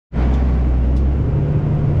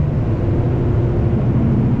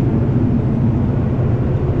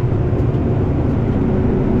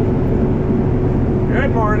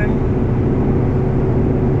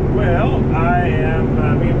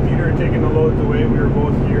away. We were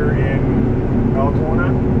both here in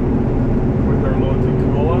Altona with our loads of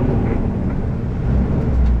canola.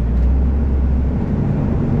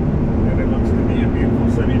 And it looks to be a beautiful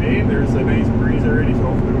sunny day. There's a nice breeze already, so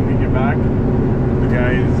hopefully when we get back, the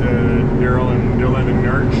guys, Daryl and Dylan and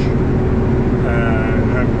Narch,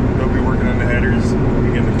 they'll be working on the headers when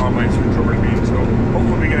we get the combine switch over to beans. So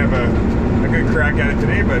hopefully we can have a good crack at it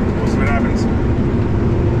today, but we'll see what happens.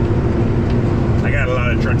 I got a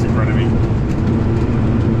lot of trucks in front of me.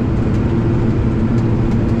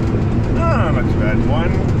 Oh, not too bad.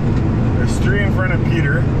 There's 3 in front of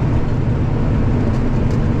Peter. And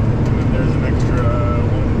then there's an extra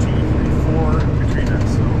 1, 2, 3, 4 between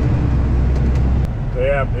us. So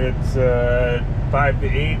yeah, it's 5 to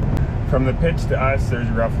 8. From the pitch to us, there's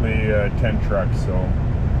roughly 10 trucks. So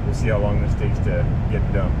we'll see how long this takes to get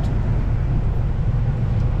dumped.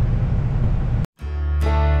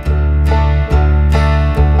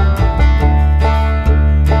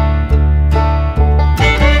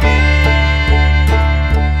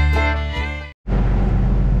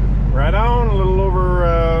 Right on, a little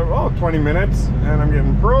over 20 minutes, and I'm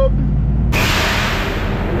getting probed.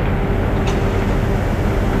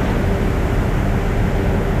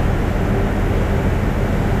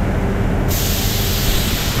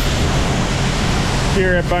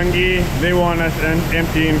 Here at Bungie, they want us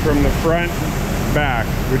emptying from the front back,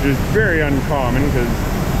 which is very uncommon because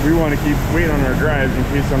we want to keep weight on our drives in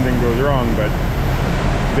case something goes wrong, but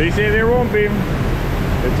they say there won't be.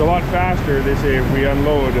 It's a lot faster, they say, if we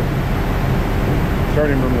unload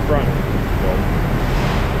starting from the front. So.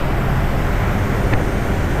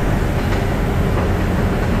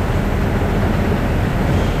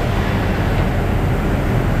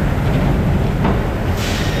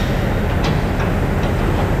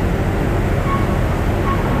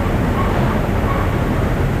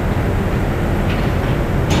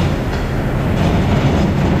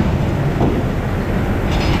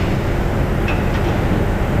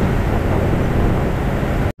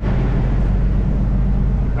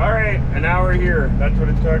 An hour here, that's what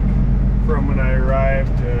it took from when I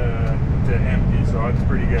arrived to empty, so it's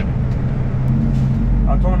pretty good.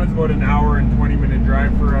 Altona's about an hour and 20-minute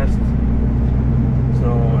drive for us,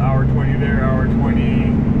 so hour 20 there, hour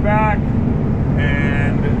 20 back,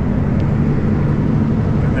 and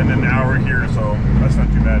then an hour here, so that's not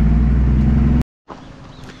too bad.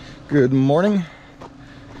 Good morning.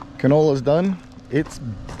 Canola's done. It's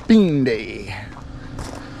bean day.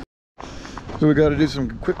 So we got to do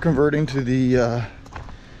some quick converting to the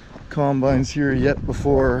combines here yet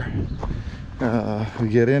before we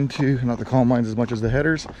get into, not the combines as much as the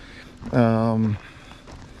headers.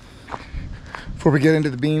 Before we get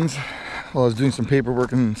into the beans, while I was doing some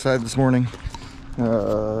paperwork inside this morning,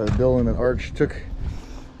 Dylan and Arch took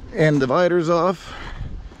end dividers off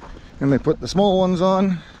and they put the small ones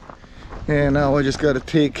on, and now I just got to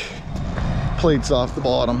take plates off the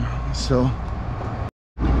bottom. So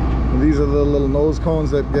these are the little nose cones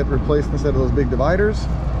that get replaced instead of those big dividers.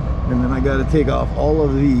 And then I got to take off all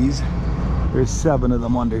of these. There's 7 of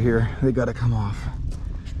them under here. They got to come off.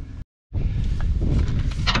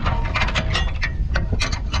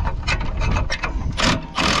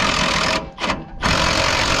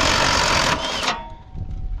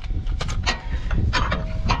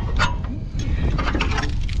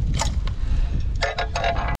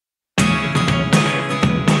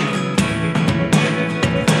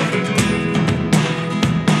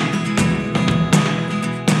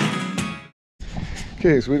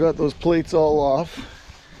 Okay, so we got those plates all off.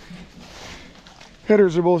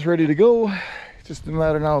 Headers are both ready to go. Just a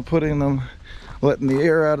matter now of putting them, letting the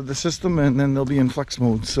air out of the system, and then they'll be in flex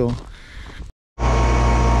mode. So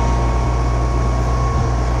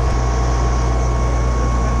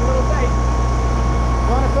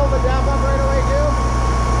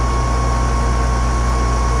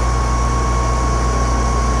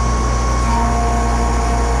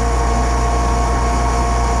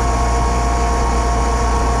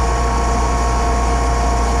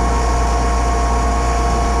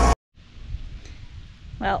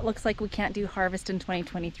well, it looks like we can't do harvest in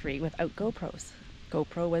 2023 without GoPros.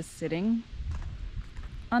 GoPro was sitting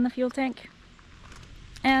on the fuel tank,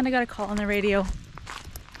 and I got a call on the radio.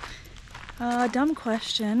 Dumb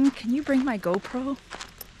question, can you bring my GoPro?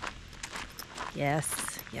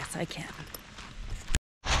 Yes, I can.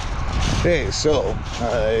 okay, so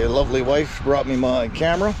my lovely wife brought me my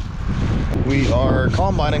camera. We are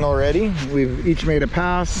combining already. We've each made a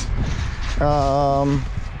pass.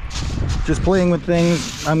 Just playing with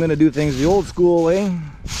things. I'm gonna do things the old school way.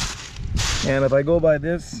 And if I go by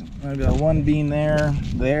this, I've got one bean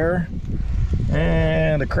there,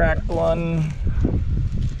 and a cracked one,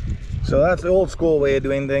 So that's the old school way of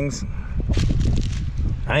doing things.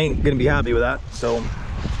 I ain't gonna be happy with that, so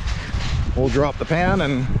we'll drop the pan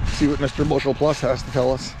and see what Mr. Bushel Plus has to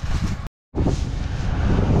tell us.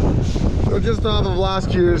 So just off of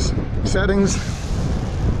last year's settings,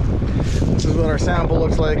 this is what our sample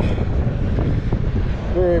looks like.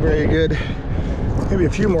 Very, very good. Maybe a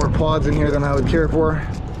few more pods in here than I would care for,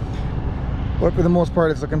 but for the most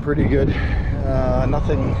part it's looking pretty good.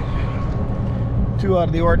 Nothing too out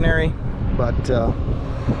of the ordinary, but I'm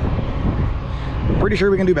pretty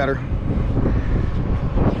sure we can do better.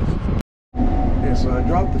 Okay, so I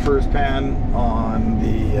dropped the first pan on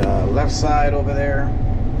the left side over there.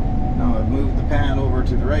 Now I've moved the pan over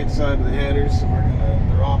to the right side of the headers, so we're gonna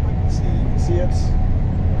drop it and see, you can see it.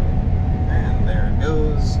 And there it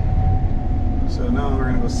goes. So now we're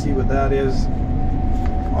gonna go see what that is.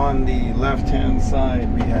 On the left hand side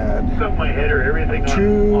we had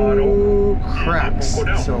two cracks,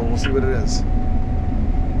 so we'll see what it is.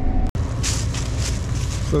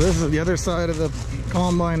 So this is the other side of the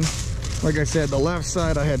combine. Like I said, the left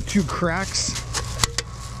side I had two cracks,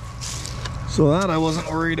 so that I wasn't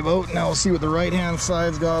worried about. Now we'll see what the right hand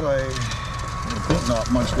side's got. I think not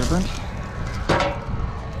much different.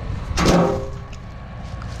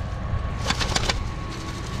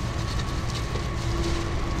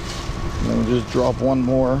 Then we'll just drop one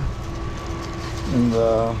more in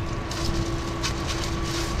the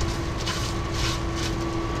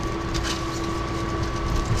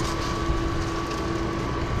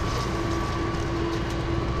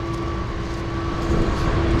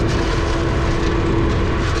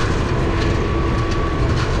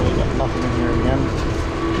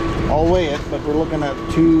I'll weigh it, but we're looking at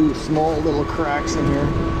two small little cracks in here.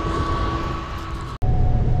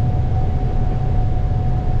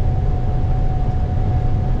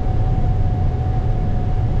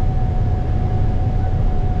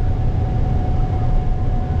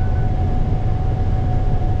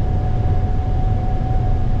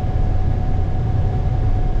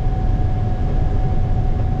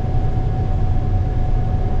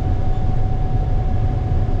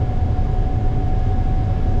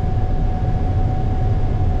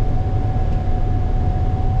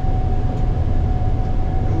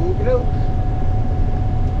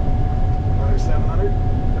 Another 700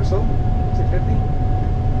 or so, 650.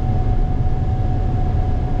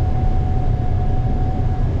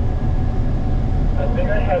 I think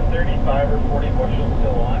I had 35 or 40 bushels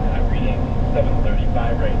still on, and I'm reading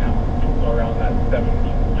 735 right now. So around that 70,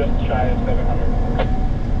 just shy of 700.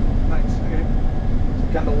 Nice, okay. So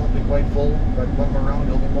Kendall won't be quite full, but one more round,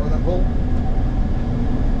 he'll be more than full.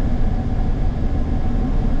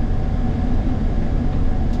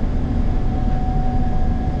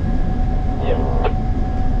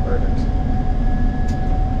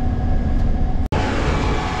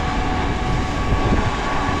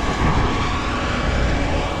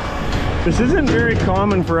 This isn't very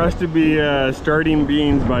common for us to be starting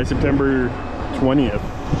beans by September 20th.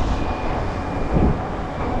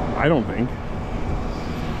 I don't think.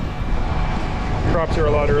 Crops are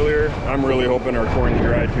a lot earlier. I'm really hoping our corn's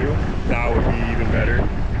dry too. That would be even better.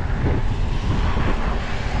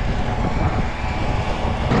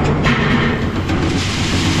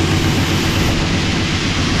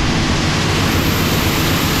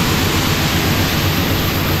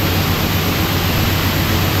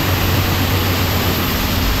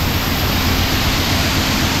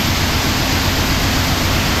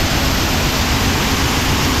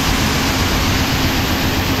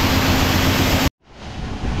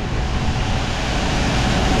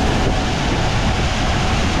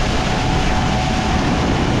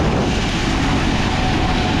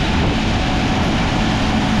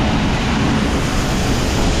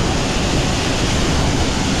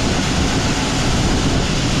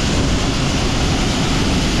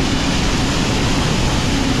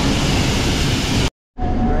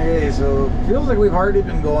 Feels like we've hardly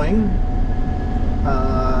been going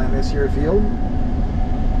in this here field,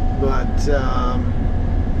 but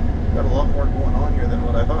got a lot more going on here than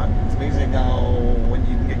what I thought. It's amazing how when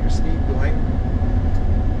you can get your speed going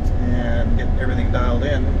and get everything dialed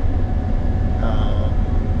in,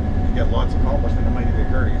 you get lots accomplished in a mighty big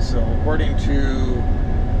hurry. So according to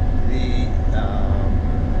the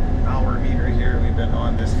hour meter here, we've been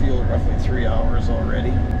on this field roughly 3 hours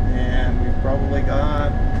already, and we've probably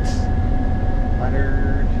got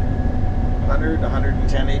 100 to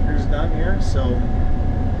 110 acres done here. So,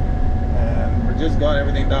 and we just got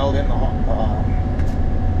everything dialed in. The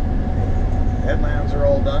headlamps are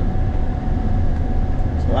all done,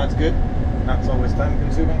 so that's good. That's always time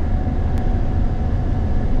consuming.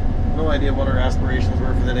 No idea what our aspirations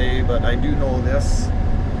were for the day, but I do know this.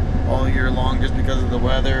 all year long just because of the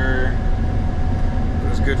weather. It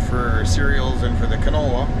was good for cereals and for the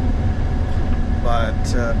canola. But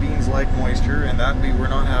beans like moisture, and that we were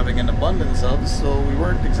not having an abundance of, so we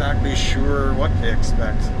weren't exactly sure what to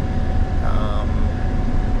expect.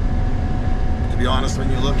 To be honest, when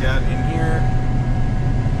you look at in here,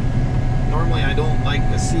 normally I don't like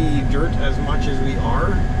to see dirt as much as we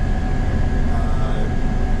are,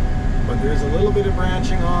 but there's a little bit of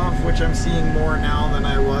branching off, which I'm seeing more now than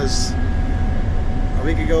I was a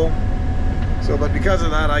week ago. So, but because of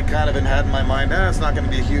that, I kind of had in my mind, it's not going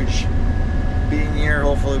to be a huge bean year.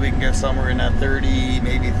 Hopefully we can get somewhere in that 30,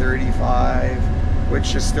 maybe 35,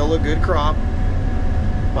 which is still a good crop,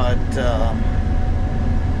 but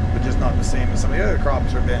just not the same as some of the other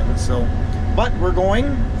crops are been. So, but we're going,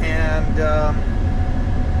 and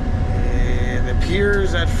it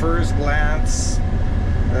appears at first glance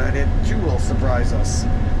that it too will surprise us,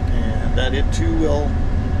 and that it too will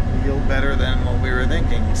yield better than what we were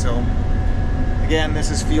thinking. So again,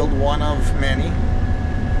 this is field one of many,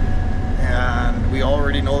 and we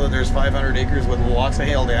already know that there's 500 acres with lots of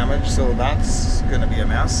hail damage, so that's going to be a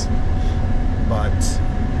mess. But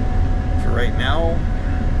for right now,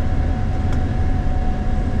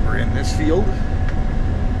 we're in this field,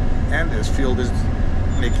 and this field is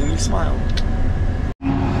making me smile.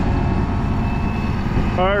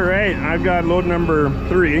 All right, I've got load number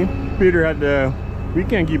 3. Peter had to, we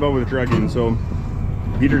can't keep up with trucking, so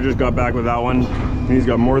Peter just got back with that one, and he's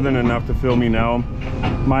got more than enough to fill me now.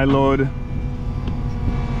 My load,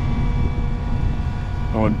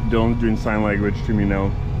 oh, Dylan's doing sign language to me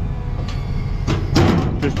now.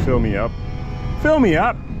 Just fill me up. Fill me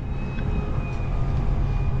up!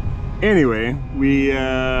 Anyway, we,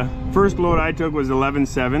 first load I took was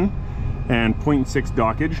 11.7 and 0.6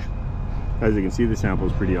 dockage. As you can see, the sample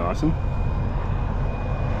is pretty awesome.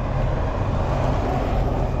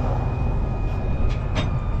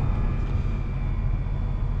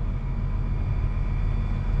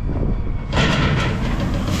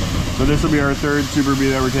 So this will be our third Super Bee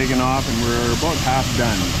that we're taking off, and we're about half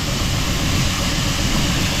done.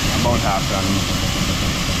 About half done.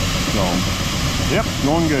 So, yep,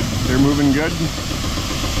 going good. They're moving good.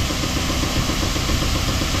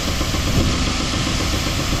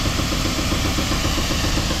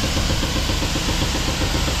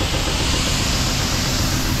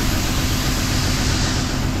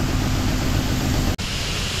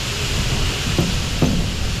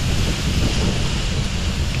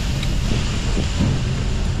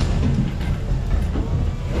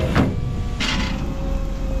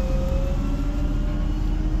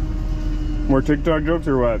 More TikTok jokes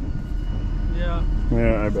or what? Yeah.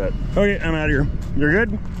 Yeah, I bet. Okay, I'm out of here. You're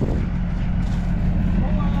good?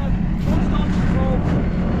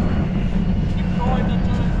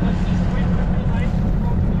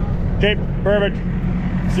 Okay, perfect.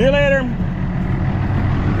 See you later.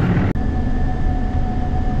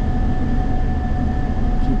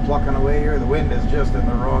 Keep plucking away here. The wind is just in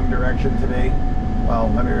the wrong direction today.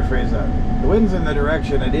 Well, let me rephrase that. The wind's in the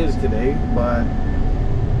direction it is today, but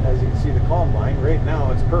as you can see, the combine right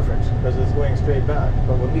now it's perfect because it's going straight back.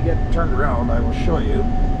 But when we get turned around, I will show you.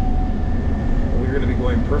 We're going to be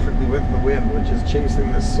going perfectly with the wind, which is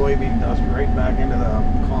chasing this soybean dust right back into the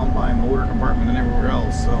combine motor compartment and everywhere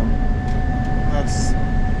else. So that's,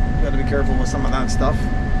 got to be careful with some of that stuff.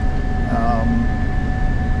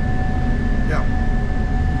 Yeah,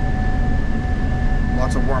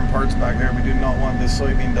 lots of warm parts back there. We do not want this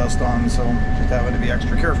soybean dust on, so just having to be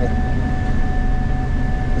extra careful.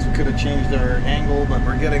 We could have changed our angle, but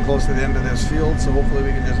we're getting close to the end of this field, so hopefully we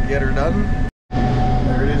can just get her done.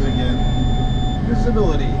 There it is again.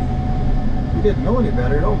 Visibility. We didn't know any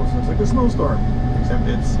better. It almost looks like a snowstorm, except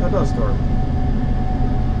it's a dust storm.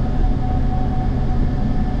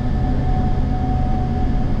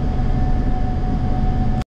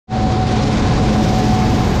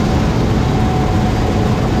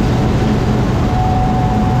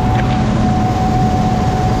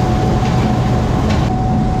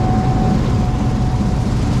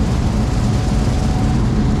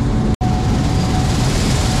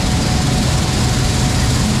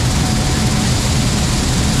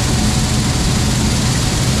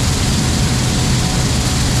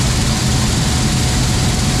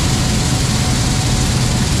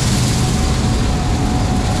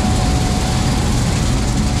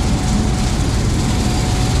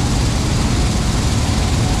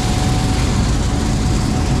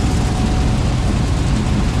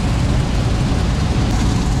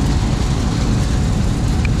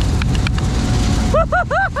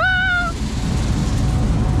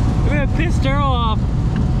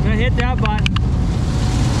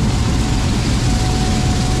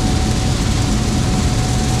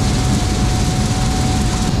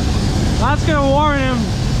 That's gonna warn him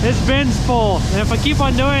his bin's full. And if I keep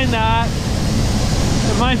on doing that,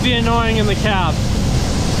 it might be annoying in the cab.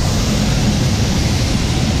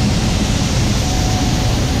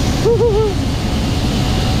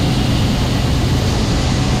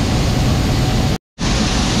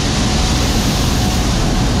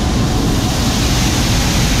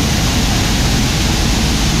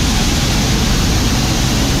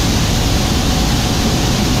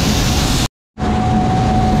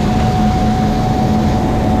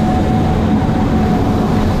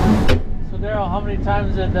 How many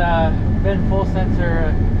times did bin full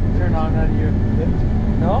sensor turn on you?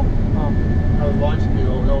 No? I was watching you.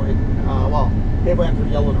 Well, it went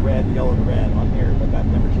from yellow to red on here, but that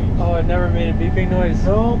never changed. Oh, it never made a beeping noise.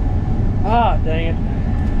 No. Ah, dang it.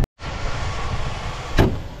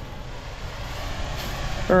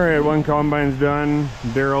 Alright, one combine's done.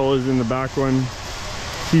 Daryl is in the back one.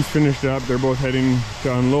 He's finished up. They're both heading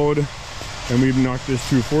to unload. And we've knocked this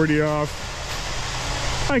 240 off.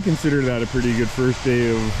 I consider that a pretty good first day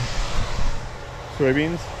of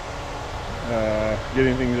soybeans.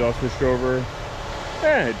 Getting things all switched over.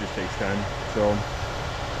 It just takes time. So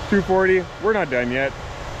 240, we're not done yet.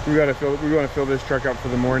 We want to fill this truck up for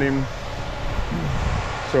the morning.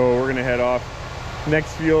 So we're gonna head off.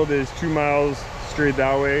 Next field is 2 miles straight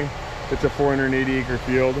that way. It's a 480 acre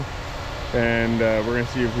field. And we're gonna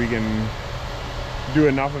see if we can do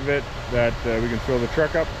enough of it that we can fill the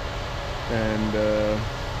truck up. And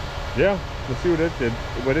yeah, let's see what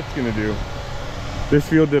it's gonna do. This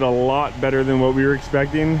field did a lot better than what we were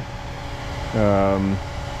expecting.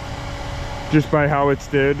 Just by how it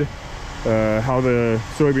stood, how the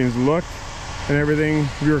soybeans looked and everything.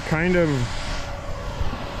 We were kind of,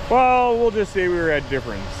 well, we'll just say we were at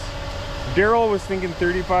difference. Daryl was thinking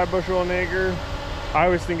 35 bushel an acre. I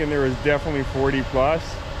was thinking there was definitely 40 plus,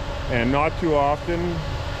 and not too often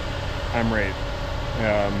I'm right.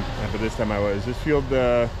 But this time I was. This field,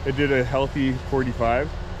 it did a healthy 45,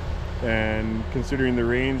 and considering the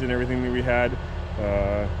rains and everything that we had,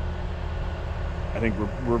 I think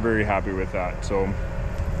we're very happy with that. So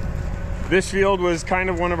this field was kind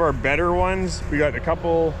of one of our better ones. We got a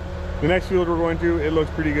couple. The next field we're going to, it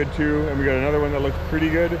looks pretty good too, and we got another one that looks pretty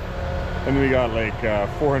good. And then we got like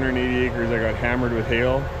 480 acres that got hammered with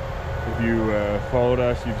hail. If you followed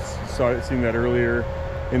us, you've seen that earlier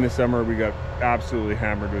in the summer. We got absolutely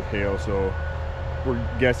hammered with hail, so we're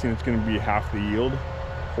guessing it's going to be half the yield,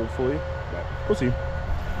 hopefully, but we'll see.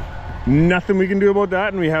 Nothing we can do about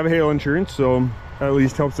that, and we have hail insurance, so that at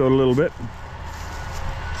least helps out a little bit.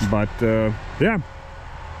 But yeah,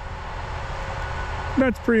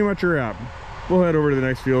 that's pretty much our app. We'll head over to the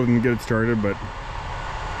next field and get it started, but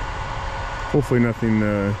hopefully nothing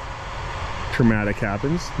traumatic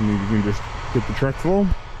happens and we can just get the truck full.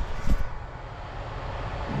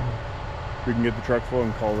 We can get the truck full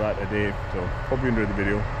and call that a day. So hope you enjoyed the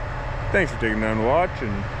video. Thanks for taking time to watch,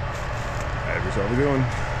 and have yourself a good one.